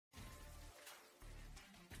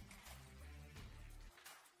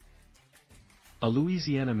A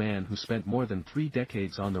Louisiana man who spent more than 3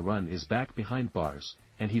 decades on the run is back behind bars,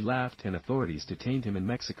 and he laughed and authorities detained him in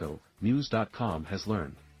Mexico, News.com has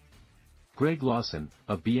learned. Greg Lawson,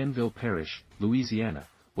 of Bienville Parish, Louisiana,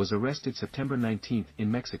 was arrested September 19 in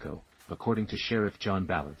Mexico, according to Sheriff John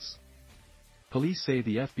Ballance. Police say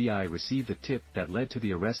the FBI received a tip that led to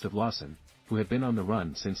the arrest of Lawson, who had been on the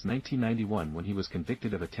run since 1991 when he was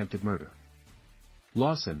convicted of attempted murder.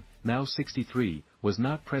 Lawson, now 63, was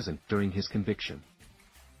not present during his conviction.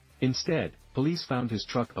 Instead, police found his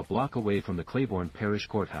truck a block away from the Claiborne Parish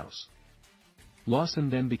Courthouse. Lawson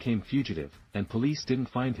then became fugitive, and police didn't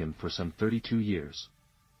find him for some 32 years.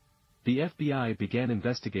 The FBI began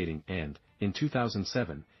investigating and, in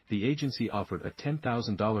 2007, the agency offered a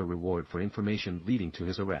 $10,000 reward for information leading to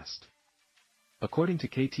his arrest. According to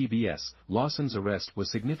KTBS, Lawson's arrest was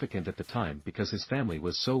significant at the time because his family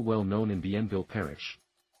was so well known in Bienville Parish.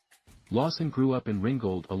 Lawson grew up in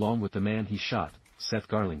Ringgold along with the man he shot, Seth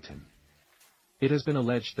Garlington. It has been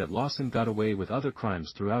alleged that Lawson got away with other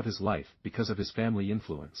crimes throughout his life because of his family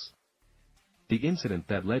influence. The incident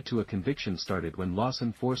that led to a conviction started when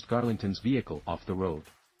Lawson forced Garlington's vehicle off the road.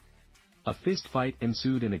 A fist fight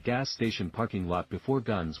ensued in a gas station parking lot before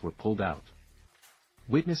guns were pulled out.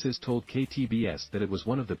 Witnesses told KTBS that it was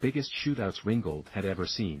one of the biggest shootouts Ringgold had ever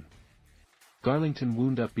seen. Garlington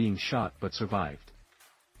wound up being shot but survived.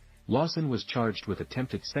 Lawson was charged with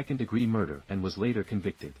attempted second-degree murder and was later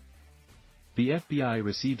convicted. The FBI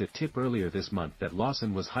received a tip earlier this month that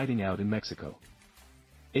Lawson was hiding out in Mexico.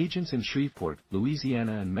 Agents in Shreveport,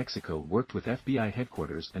 Louisiana and Mexico worked with FBI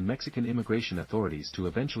headquarters and Mexican immigration authorities to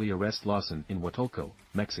eventually arrest Lawson in Huatulco,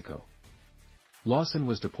 Mexico. Lawson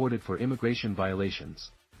was deported for immigration violations.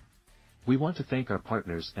 "We want to thank our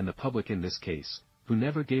partners and the public in this case, who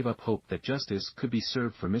never gave up hope that justice could be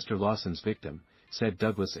served for Mr. Lawson's victim," said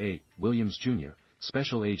Douglas A. Williams, Jr.,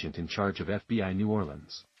 special agent in charge of FBI New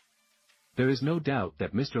Orleans. "There is no doubt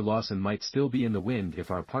that Mr. Lawson might still be in the wind if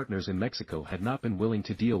our partners in Mexico had not been willing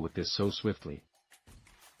to deal with this so swiftly.